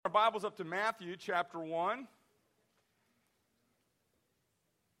Bibles up to Matthew chapter 1.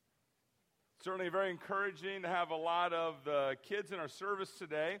 Certainly very encouraging to have a lot of the kids in our service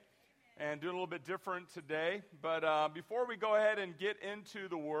today and do a little bit different today. But before we go ahead and get into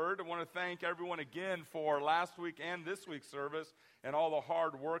the Word, I want to thank everyone again for last week and this week's service and all the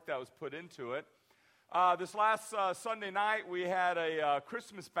hard work that was put into it. This last Sunday night, we had a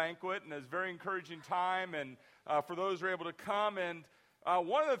Christmas banquet, and it was a very encouraging time, and for those who were able to come. And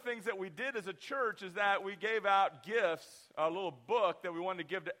one of the things that we did as a church is that we gave out gifts, a little book that we wanted to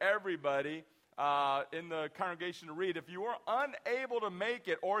give to everybody in the congregation to read. If you were unable to make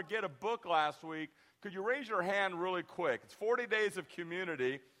it or get a book last week, could you raise your hand really quick? It's 40 Days of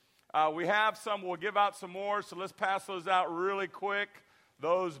Community. We have some. We'll give out some more, so let's pass those out really quick,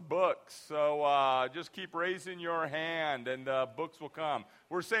 those books. So just keep raising your hand, and books will come.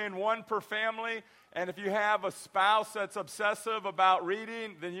 We're saying one per family, and if you have a spouse that's obsessive about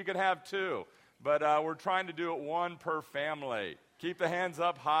reading, then you can have two. But we're trying to do it one per family. Keep the hands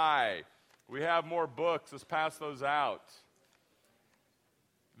up high. We have more books. Let's pass those out.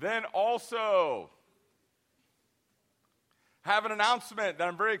 Then also have an announcement that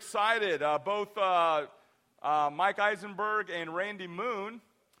I'm very excited. Both Mike Eisenberg and Randy Moon,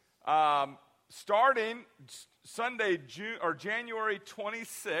 starting Sunday, January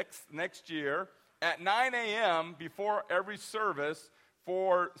 26th next year at 9 a.m. before every service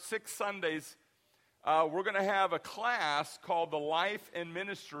for 6 Sundays, we're going to have a class called The Life and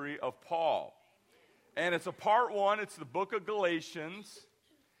Ministry of Paul. And it's a part 1. It's the book of Galatians.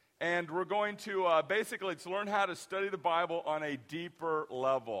 And we're going to basically learn how to study the Bible on a deeper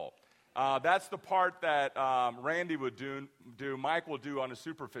level. That's the part that Randy would do. Mike will do on a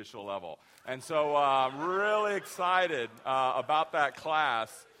superficial level. And so I'm really excited about that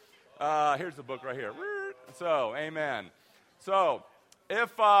class. Here's the book right here. So, amen. So,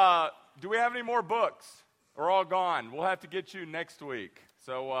 do we have any more books? We're all gone. We'll have to get you next week.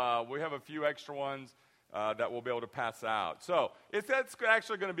 So we have a few extra ones that we'll be able to pass out. So that's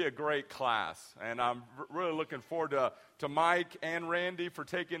actually going to be a great class. And I'm really looking forward to Mike and Randy for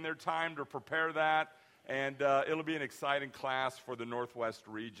taking their time to prepare that. And it'll be an exciting class for the Northwest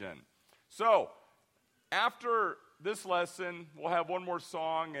region. So after this lesson, we'll have one more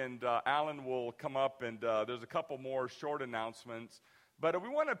song, and Alan will come up, and there's a couple more short announcements. But we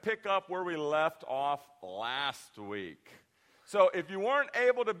want to pick up where we left off last week. So if you weren't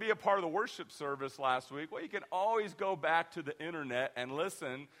able to be a part of the worship service last week, well, you can always go back to the internet and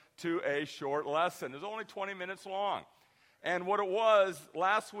listen to a short lesson. It's only 20 minutes long. And what it was,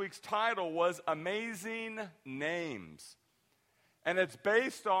 last week's title was Amazing Names. And it's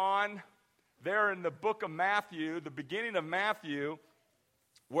based on there in the book of Matthew, the beginning of Matthew,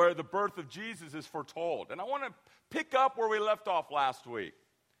 where the birth of Jesus is foretold. And I want to pick up where we left off last week.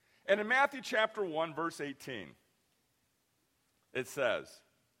 And in Matthew chapter 1, verse 18, it says,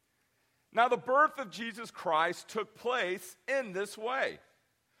 "Now the birth of Jesus Christ took place in this way.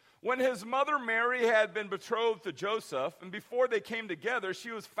 When his mother Mary had been betrothed to Joseph, and before they came together,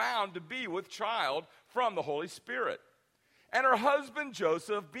 she was found to be with child from the Holy Spirit. And her husband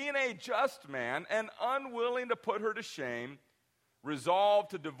Joseph, being a just man and unwilling to put her to shame,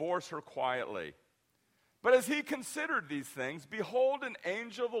 resolved to divorce her quietly. But as he considered these things, behold, an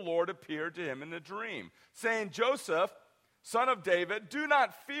angel of the Lord appeared to him in a dream, saying, Joseph, son of David, do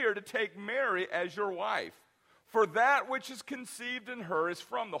not fear to take Mary as your wife, for that which is conceived in her is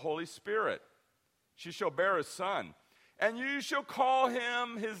from the Holy Spirit. She shall bear a son, and you shall call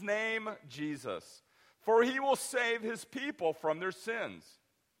him his name Jesus, for he will save his people from their sins.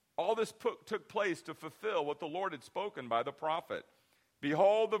 All this took place to fulfill what the Lord had spoken by the prophet.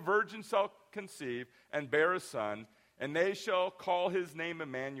 Behold, the virgin shall conceive and bear a son, and they shall call his name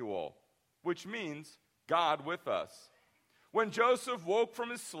Emmanuel, which means God with us. When Joseph woke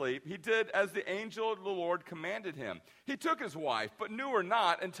from his sleep, he did as the angel of the Lord commanded him. He took his wife, but knew her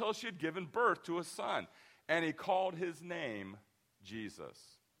not until she had given birth to a son, and he called his name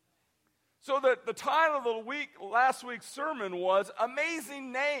Jesus." So the title of last week's sermon was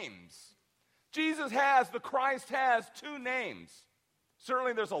Amazing Names. the Christ has 2 names.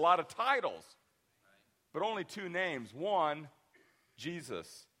 Certainly there's a lot of titles, but only 2 names. One,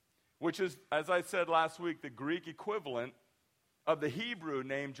 Jesus, which is, as I said last week, the Greek equivalent of the Hebrew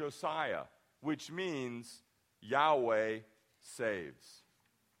name Josiah, which means Yahweh saves.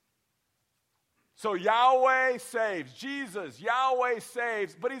 So Yahweh saves. Jesus, Yahweh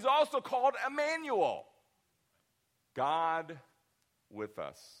saves, but he's also called Emmanuel, God with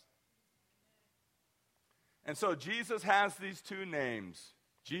us. And so Jesus has these 2 names.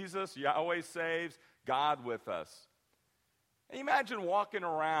 Jesus, Yahweh saves, God with us. Imagine walking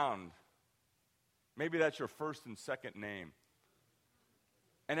around. Maybe that's your first and second name.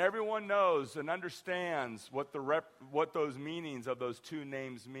 And everyone knows and understands what those meanings of those two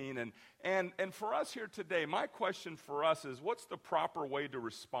names mean. And for us here today, my question for us is, what's the proper way to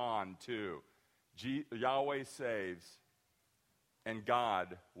respond to Yahweh saves and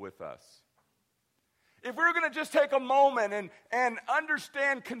God with us? If we're going to just take a moment and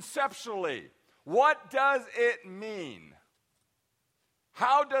understand conceptually, what does it mean?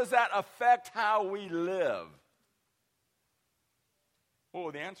 How does that affect how we live? What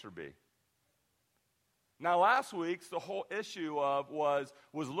would the answer be? Now, last week's the whole issue was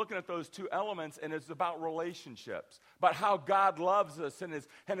looking at those two elements, and it's about relationships, about how God loves us and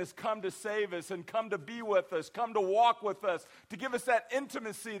has come to save us and come to be with us, come to walk with us, to give us that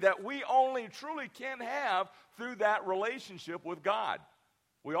intimacy that we only truly can have through that relationship with God.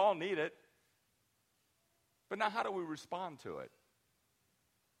 We all need it. But now how do we respond to it?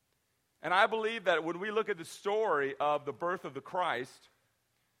 And I believe that when we look at the story of the birth of the Christ,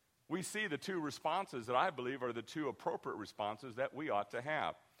 we see the two responses that I believe are the two appropriate responses that we ought to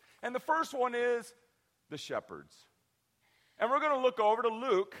have. And the first one is the shepherds. And we're going to look over to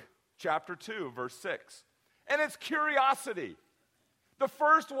Luke chapter 2, verse 6. And it's curiosity. The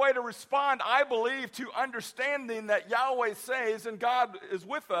first way to respond, I believe, to understanding that Yahweh saves and God is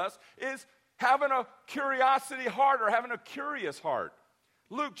with us is having a curiosity heart or having a curious heart.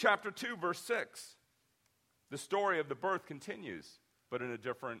 Luke chapter 2, verse 6. The story of the birth continues, but in a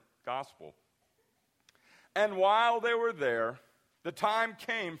different gospel. And while they were there, the time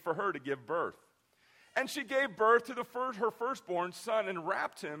came for her to give birth. And she gave birth to her firstborn son and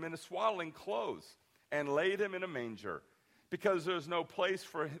wrapped him in swaddling clothes and laid him in a manger, because there was no place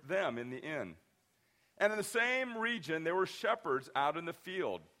for them in the inn. And in the same region there were shepherds out in the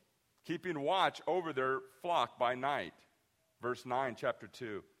field, keeping watch over their flock by night. Verse 9, chapter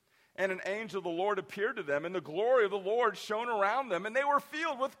 2. And an angel of the Lord appeared to them, and the glory of the Lord shone around them, and they were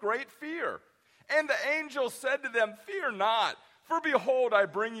filled with great fear. And the angel said to them, "Fear not, for behold, I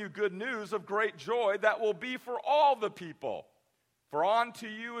bring you good news of great joy that will be for all the people. For unto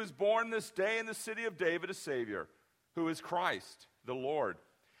you is born this day in the city of David a Savior, who is Christ the Lord.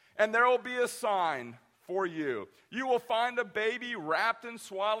 And there will be a sign for you. You will find a baby wrapped in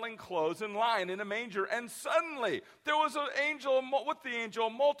swaddling clothes and lying in a manger." And suddenly there was an angel with the angel, a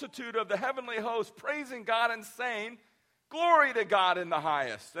multitude of the heavenly host, praising God and saying, "Glory to God in the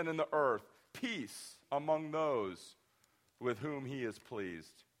highest, and in the earth peace among those with whom he is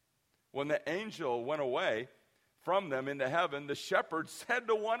pleased." When the angel went away from them into heaven, the shepherds said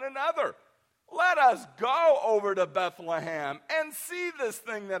to one another, "Let us go over to Bethlehem and see this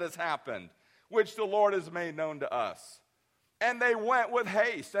thing that has happened, which the Lord has made known to us." And they went with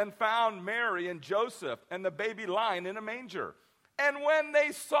haste and found Mary and Joseph and the baby lying in a manger. And when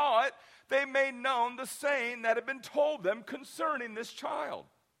they saw it, they made known the saying that had been told them concerning this child.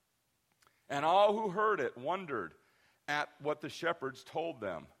 And all who heard it wondered at what the shepherds told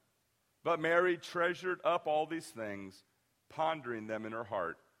them. But Mary treasured up all these things, pondering them in her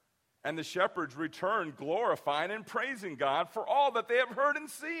heart. And the shepherds returned, glorifying and praising God for all that they have heard and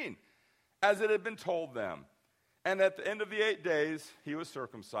seen, as it had been told them. And at the end of the 8 days, he was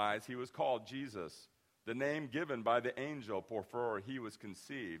circumcised. He was called Jesus, the name given by the angel before he was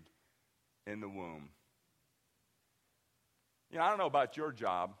conceived in the womb. You know, I don't know about your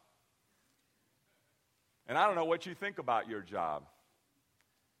job, and I don't know what you think about your job,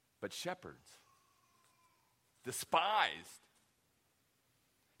 but shepherds, despised.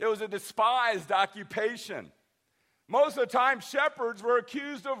 It was a despised occupation. Most of the time, shepherds were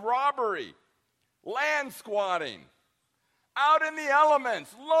accused of robbery, land squatting, out in the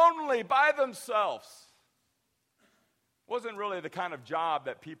elements, lonely by themselves. Wasn't really the kind of job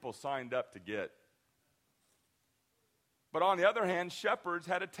that people signed up to get. But on the other hand, shepherds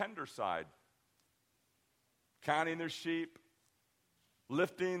had a tender side, counting their sheep,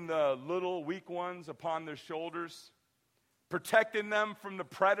 lifting the little weak ones upon their shoulders, protecting them from the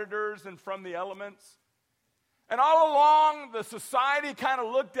predators and from the elements. And all along, the society kind of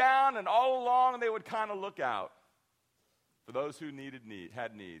looked down, and all along they would kind of look out for those who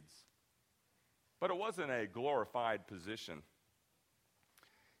had needs. But it wasn't a glorified position.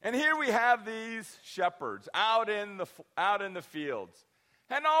 And here we have these shepherds out in the fields.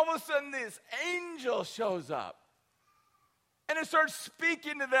 And all of a sudden this angel shows up. And it starts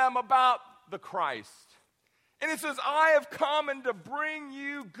speaking to them about the Christ. And it says, "I have come and to bring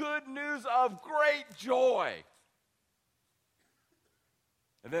you good news of great joy."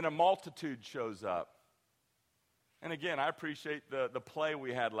 And then a multitude shows up. And again, I appreciate the play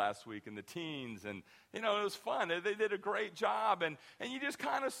we had last week and the teens. And, it was fun. They did a great job. And you just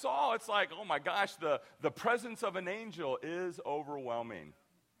kind of saw, it's like, oh my gosh, the presence of an angel is overwhelming.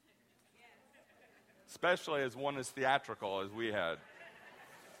 Especially as one as theatrical as we had.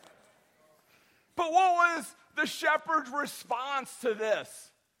 But what was the shepherd's response to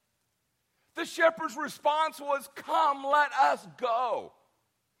this? The shepherd's response was, come, let us go.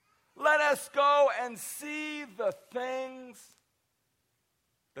 Let us go and see the things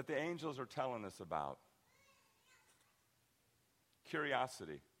that the angels are telling us about.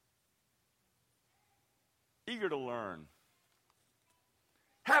 Curiosity. Eager to learn.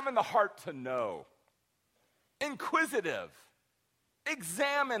 Having the heart to know. Inquisitive.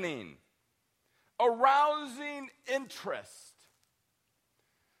 Examining. Arousing interest.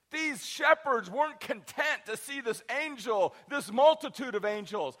 These shepherds weren't content to see this angel, this multitude of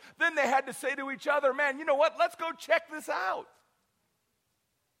angels. Then they had to say to each other, man, you know what? Let's go check this out.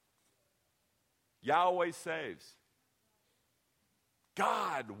 Yahweh saves.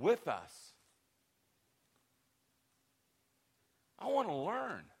 God with us. I want to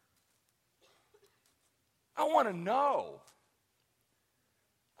learn. I want to know.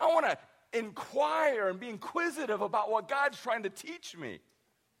 I want to inquire and be inquisitive about what God's trying to teach me.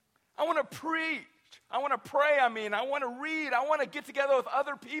 I want to preach. I want to pray. I want to read. I want to get together with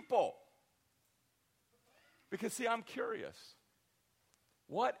other people. Because, see, I'm curious.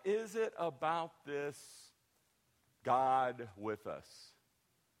 What is it about this God with us?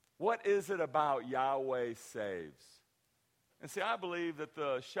 What is it about Yahweh saves? And see, I believe that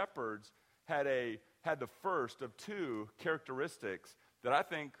the shepherds had the first of two characteristics that I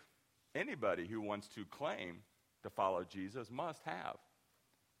think anybody who wants to claim to follow Jesus must have.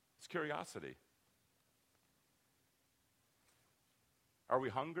 It's curiosity. Are we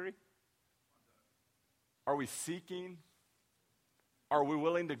hungry? Are we seeking? Are we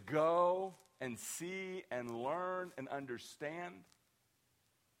willing to go and see and learn and understand?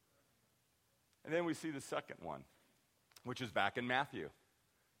 And then we see the second one, which is back in Matthew.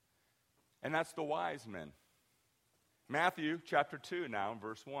 And that's the wise men. Matthew chapter 2 now,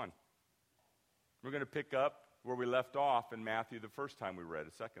 verse 1. We're going to pick up where we left off in Matthew the first time we read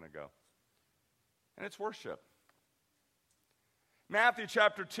a second ago. And it's worship. Matthew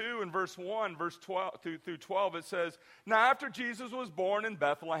chapter 2 and verse 1, verse 12 through 12, it says, now after Jesus was born in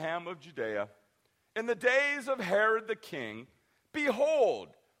Bethlehem of Judea, in the days of Herod the king, behold,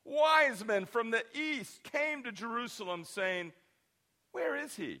 wise men from the east came to Jerusalem, saying, where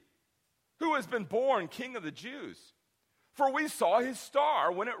is he who has been born King of the Jews? For we saw his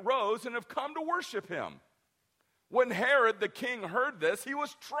star when it rose and have come to worship him. When Herod the king heard this, he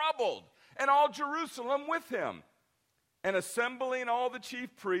was troubled, and all Jerusalem with him. And assembling all the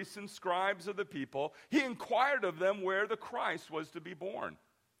chief priests and scribes of the people, he inquired of them where the Christ was to be born.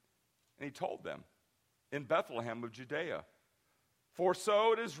 And he told them, in Bethlehem of Judea. For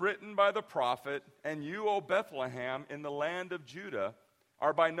so it is written by the prophet, and you, O Bethlehem, in the land of Judah,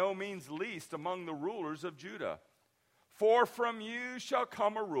 are by no means least among the rulers of Judah. For from you shall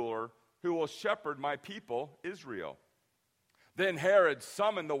come a ruler who will shepherd my people, Israel. Then Herod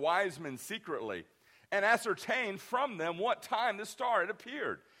summoned the wise men secretly and ascertained from them what time the star had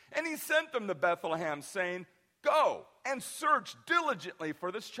appeared. And he sent them to Bethlehem, saying, go and search diligently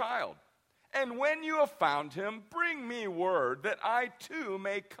for this child. And when you have found him, bring me word that I too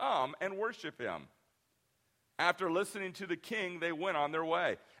may come and worship him. After listening to the king, they went on their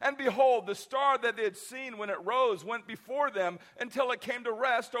way. And behold, the star that they had seen when it rose went before them until it came to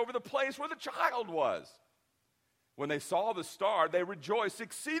rest over the place where the child was. When they saw the star, they rejoiced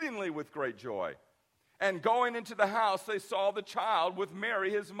exceedingly with great joy. And going into the house, they saw the child with Mary,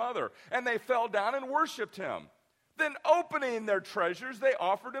 his mother, and they fell down and worshipped him. Then opening their treasures, they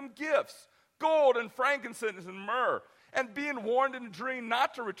offered him gifts, gold and frankincense and myrrh. And being warned in a dream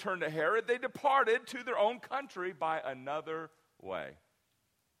not to return to Herod, they departed to their own country by another way.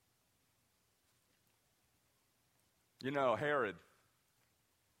 You know, Herod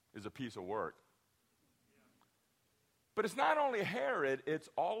is a piece of work. But it's not only Herod, it's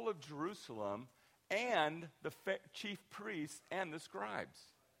all of Jerusalem and the chief priests and the scribes.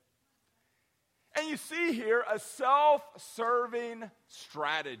 And you see here a self-serving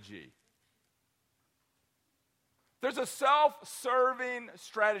strategy. There's a self-serving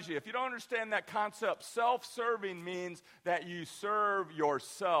strategy. If you don't understand that concept, self-serving means that you serve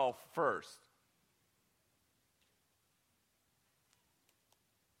yourself first.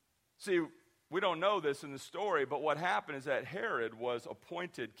 See, we don't know this in the story, but what happened is that Herod was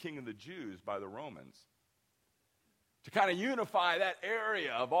appointed king of the Jews by the Romans to kind of unify that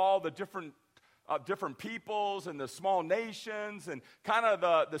area of all the different different peoples and the small nations, and kind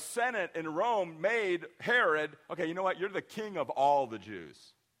of the Senate in Rome made Herod, okay, you know what? You're the king of all the Jews.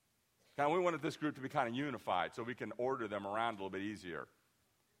 Now, we wanted this group to be kind of unified so we can order them around a little bit easier.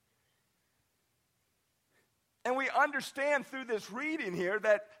 And we understand through this reading here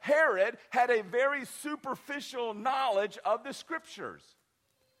that Herod had a very superficial knowledge of the Scriptures.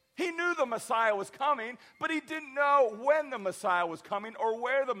 He knew the Messiah was coming, but he didn't know when the Messiah was coming or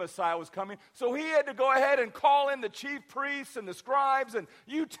where the Messiah was coming. So he had to go ahead and call in the chief priests and the scribes, and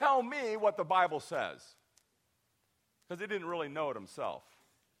you tell me what the Bible says. Because he didn't really know it himself,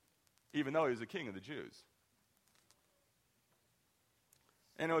 even though he was the king of the Jews.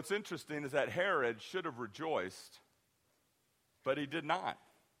 And what's interesting is that Herod should have rejoiced, but he did not.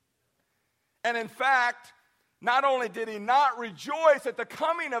 And in fact, not only did he not rejoice at the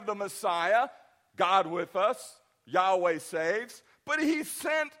coming of the Messiah, God with us, Yahweh saves, but he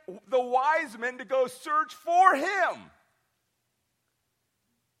sent the wise men to go search for him.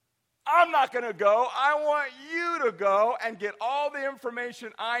 I'm not going to go. I want you to go and get all the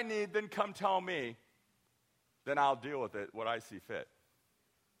information I need, then come tell me. Then I'll deal with it, what I see fit.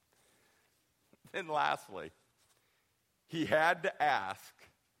 And lastly, he had to ask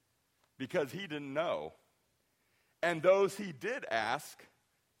because he didn't know. And those he did ask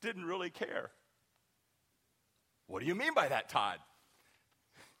didn't really care. What do you mean by that, Todd?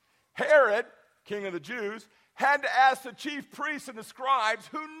 Herod, king of the Jews, had to ask the chief priests and the scribes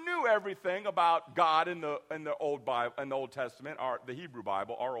who knew everything about God in the Old Bible, in the Old Testament, the Hebrew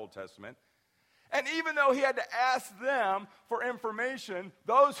Bible, our Old Testament. And even though he had to ask them for information,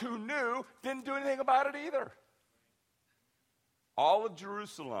 those who knew didn't do anything about it either. All of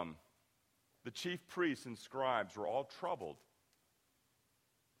Jerusalem, the chief priests and scribes were all troubled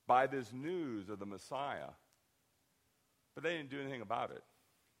by this news of the Messiah, but they didn't do anything about it.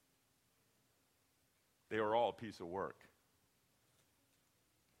 They were all a piece of work.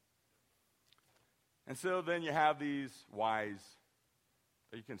 And so then you have these wise,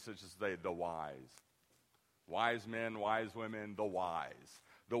 you can just say the wise. Wise men, wise women, the wise.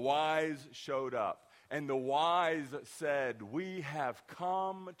 The wise showed up. And the wise said, we have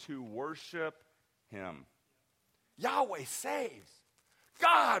come to worship him. Yahweh saves.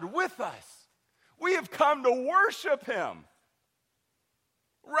 God with us. We have come to worship him.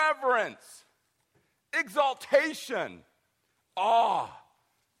 Reverence, exaltation, awe,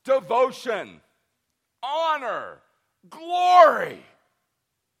 devotion, honor, glory.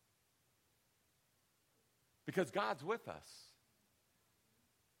 Because God's with us.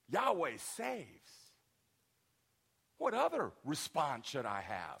 Yahweh saves. What other response should I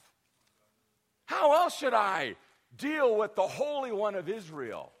have? How else should I deal with the Holy One of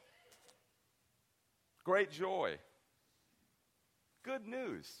Israel? Great joy. Good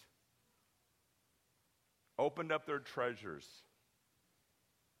news. Opened up their treasures.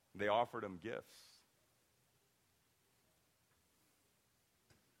 They offered him gifts.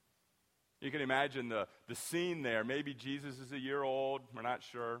 You can imagine the scene there. Maybe Jesus is a year old. We're not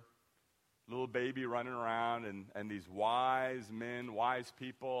sure. Little baby running around, and these wise men, wise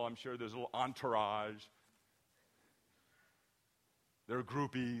people. I'm sure there's a little entourage. There are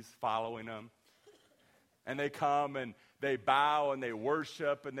groupies following them. And they come and they bow and they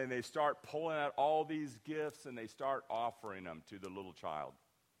worship, and then they start pulling out all these gifts and they start offering them to the little child.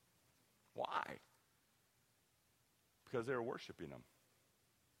 Why? Because they were worshiping him.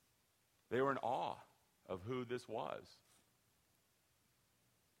 They were in awe of who this was.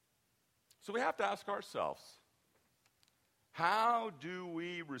 So we have to ask ourselves, how do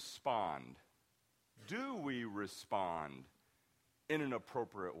we respond? Do we respond in an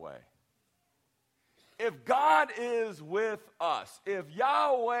appropriate way? If God is with us, if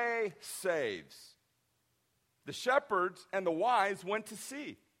Yahweh saves, the shepherds and the wise went to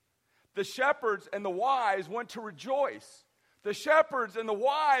see. The shepherds and the wise went to rejoice. The shepherds and the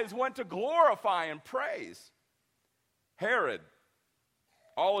wise went to glorify and praise. Herod,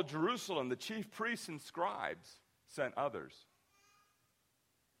 all of Jerusalem, the chief priests and scribes sent others.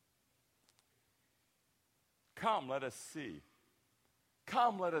 Come, let us see.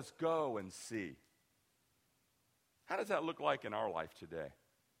 Come, let us go and see. How does that look like in our life today?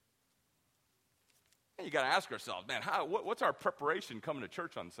 And you got to ask ourselves, man, what's our preparation coming to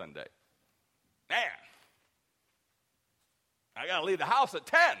church on Sunday? Man, I got to leave the house at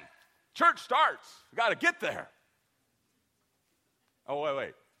 10. Church starts. We got to get there. Oh,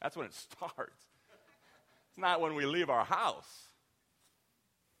 wait. That's when it starts. It's not when we leave our house.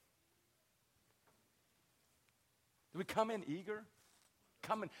 Do we come in eager?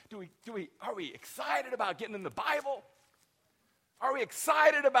 Are we excited about getting in the Bible? Are we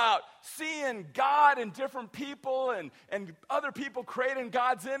excited about seeing God in different people and other people created in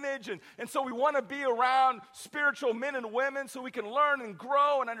God's image? And so we want to be around spiritual men and women so we can learn and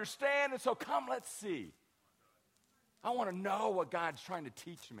grow and understand. And so come, let's see. I want to know what God's trying to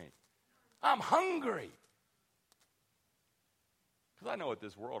teach me. I'm hungry. Because I know what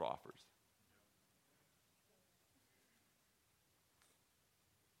this world offers.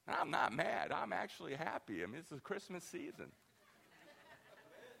 And I'm not mad. I'm actually happy. I mean, it's the Christmas season.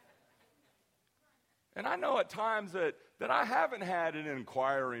 And I know at times that I haven't had an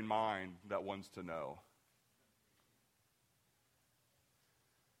inquiring mind that wants to know.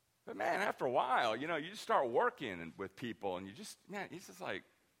 But man, after a while, you just start working with people and it's just like,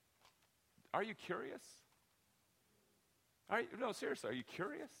 are you curious? No, seriously, are you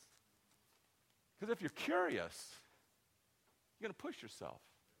curious? Because if you're curious, you're going to push yourself.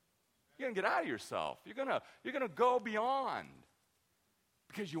 You're going to get out of yourself. You're going to go beyond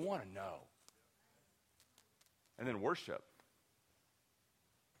because you want to know. And then worship.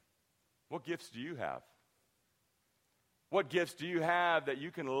 What gifts do you have? What gifts do you have that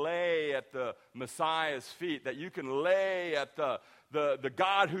you can lay at the Messiah's feet, that you can lay at the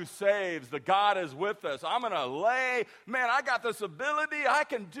God who saves, the God is with us? I'm going to lay, man, I got this ability. I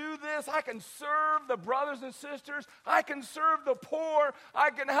can do this. I can serve the brothers and sisters. I can serve the poor. I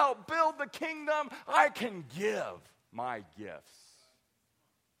can help build the kingdom. I can give my gifts.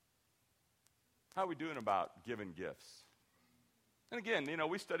 How are we doing about giving gifts? And again,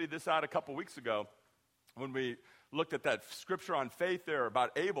 we studied this out a couple weeks ago when we looked at that scripture on faith there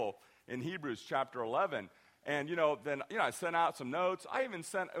about Abel in Hebrews chapter 11. And, then I sent out some notes. I even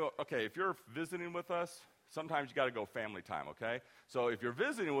sent, if you're visiting with us, sometimes you got to go family time, okay? So if you're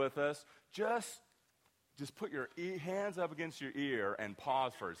visiting with us, just put your hands up against your ear and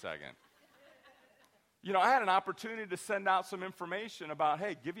pause for a second. I had an opportunity to send out some information about,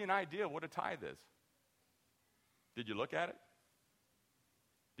 hey, give you an idea of what a tithe is. Did you look at it?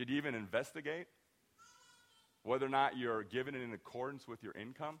 Did you even investigate whether or not you're giving it in accordance with your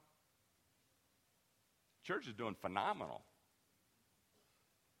income? Church is doing phenomenal.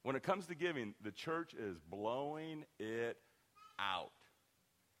 When it comes to giving, the church is blowing it out.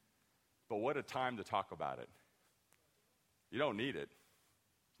 But what a time to talk about it. You don't need it.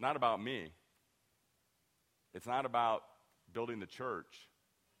 It's not about me. It's not about building the church.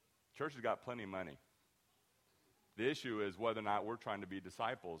 Church has got plenty of money. The issue is whether or not we're trying to be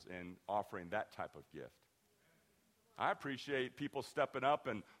disciples in offering that type of gift. I appreciate people stepping up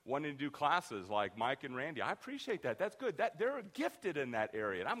and wanting to do classes like Mike and Randy. I appreciate that. That's good. They're gifted in that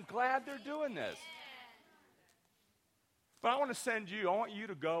area, and I'm glad they're doing this. But I want you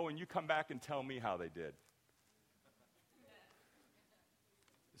to go and you come back and tell me how they did.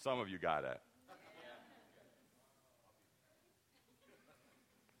 Some of you got it.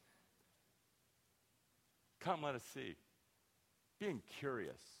 Come, let us see. Being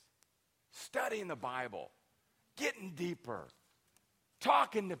curious. Studying the Bible. Getting deeper.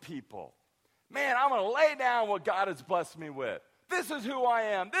 Talking to people. Man, I'm going to lay down what God has blessed me with. This is who I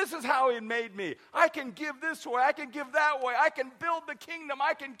am. This is how He made me. I can give this way. I can give that way. I can build the kingdom.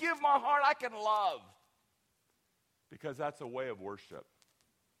 I can give my heart. I can love. Because that's a way of worship.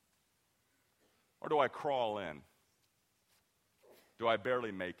 Or do I crawl in? Do I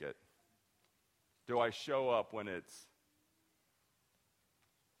barely make it? Do I show up when it's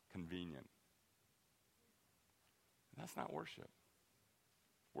convenient? That's not worship.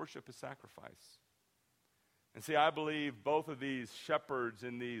 Worship is sacrifice. And see, I believe both of these shepherds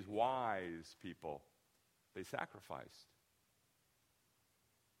and these wise people, they sacrificed.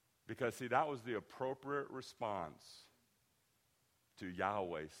 Because, see, that was the appropriate response to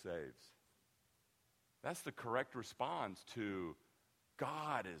Yahweh saves. That's the correct response to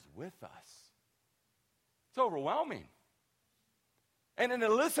God is with us. It's overwhelming. And it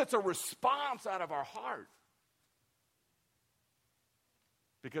elicits a response out of our heart.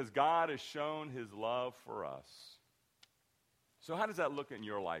 Because God has shown His love for us. So how does that look in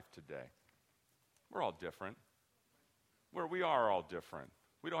your life today? We're all different. We are all different.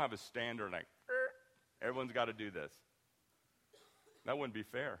 We don't have a standard like, everyone's got to do this. That wouldn't be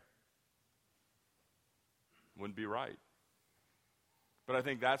fair. Wouldn't be right. But I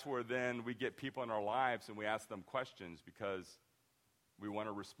think that's where then we get people in our lives and we ask them questions because we want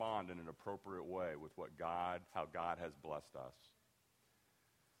to respond in an appropriate way with how God has blessed us.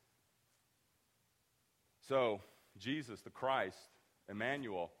 So, Jesus, the Christ,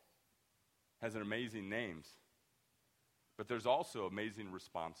 Emmanuel, has an amazing names. But there's also amazing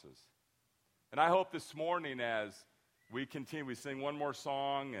responses. And I hope this morning as we continue, we sing one more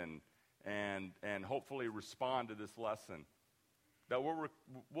song and hopefully respond to this lesson, that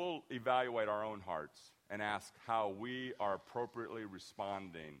we'll evaluate our own hearts and ask how we are appropriately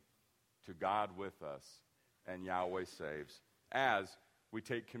responding to God with us and Yahweh saves as we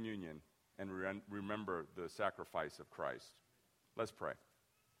take communion and remember the sacrifice of Christ. Let's pray.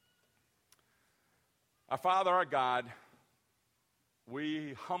 Our Father, our God,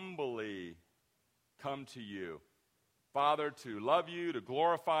 we humbly come to you, Father, to love you, to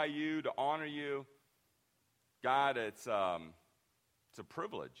glorify you, to honor you. God, it's a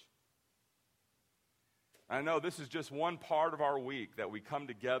privilege. I know this is just one part of our week that we come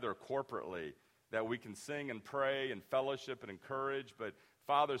together corporately, that we can sing and pray and fellowship and encourage, but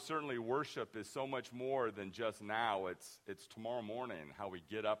Father, certainly worship is so much more than just now. It's tomorrow morning, how we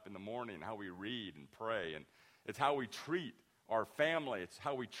get up in the morning, how we read and pray, and it's how we treat our family. It's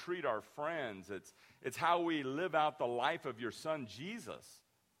how we treat our friends. It's how we live out the life of your Son, Jesus.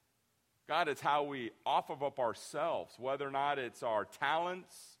 God, it's how we offer up ourselves, whether or not it's our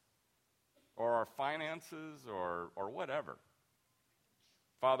talents or our finances or whatever.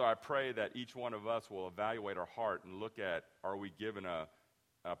 Father, I pray that each one of us will evaluate our heart and look at, are we given an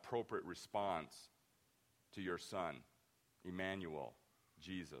appropriate response to your Son, Emmanuel,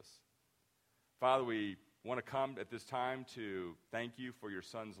 Jesus. Father, we want to come at this time to thank you for your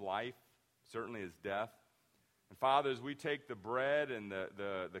Son's life, certainly his death. And Father, as we take the bread and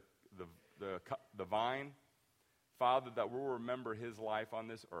the vine, Father, that we'll remember his life on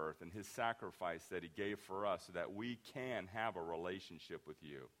this earth and his sacrifice that he gave for us so that we can have a relationship with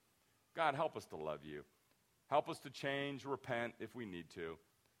you. God, help us to love you. Help us to change, repent if we need to.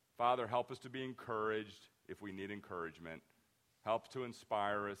 Father, help us to be encouraged if we need encouragement. Help to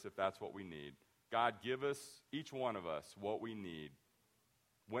inspire us if that's what we need. God, give us, each one of us, what we need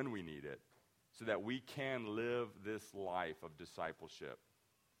when we need it so that we can live this life of discipleship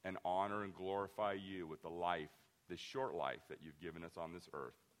and honor and glorify you with the life, this short life that you've given us on this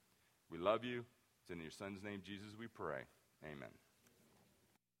earth. We love you. It's in your Son's name, Jesus, we pray. Amen.